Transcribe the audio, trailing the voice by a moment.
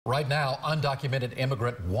Right now, undocumented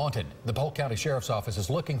immigrant wanted. The Polk County Sheriff's Office is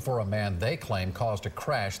looking for a man they claim caused a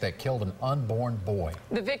crash that killed an unborn boy.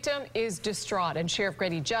 The victim is distraught, and Sheriff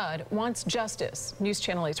Grady Judd wants justice. News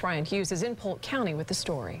Channel 8's Ryan Hughes is in Polk County with the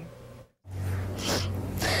story.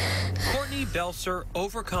 Courtney Belser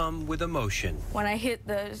overcome with emotion. When I hit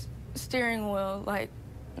the steering wheel,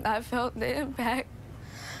 I felt the impact.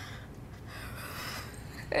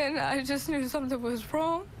 And I just knew something was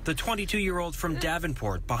wrong. The 22-year-old from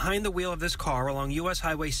Davenport behind the wheel of this car along U.S.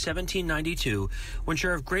 Highway 1792 when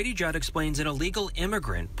Sheriff Grady Judd explains an illegal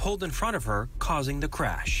immigrant pulled in front of her, causing the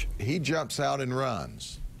crash. He jumps out and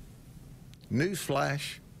runs.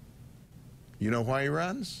 Newsflash. You know why he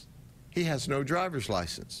runs? He has no driver's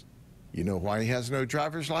license. You know why he has no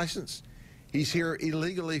driver's license? He's here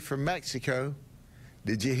illegally from Mexico.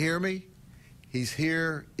 Did you hear me? He's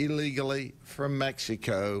here illegally from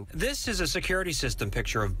Mexico. This is a security system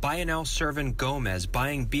picture of Bayanel Servan Gomez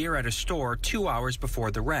buying beer at a store 2 hours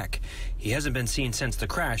before the wreck. He hasn't been seen since the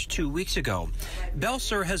crash 2 weeks ago.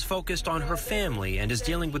 Belser has focused on her family and is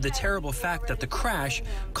dealing with the terrible fact that the crash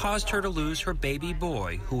caused her to lose her baby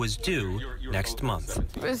boy, who is due next month.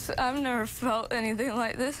 I've never felt anything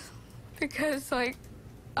like this because,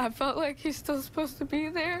 I felt like he's still supposed to be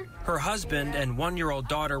there. Her husband and one-year-old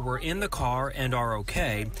daughter were in the car and are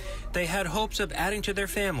okay. They had hopes of adding to their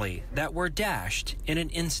family that were dashed in an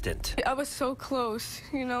instant. I was so close,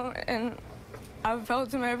 and I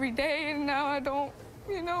felt him every day, and now I don't,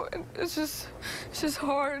 it's just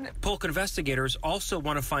hard. Polk investigators also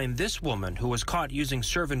want to find this woman who was caught using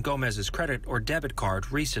Servan Gomez's credit or debit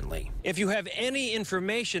card recently. If you have any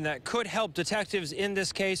information that could help detectives in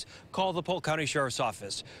this case, call the Polk County Sheriff's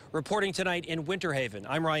Office. Reporting tonight in Winter Haven,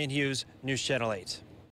 I'm Ryan Hughes, News Channel 8.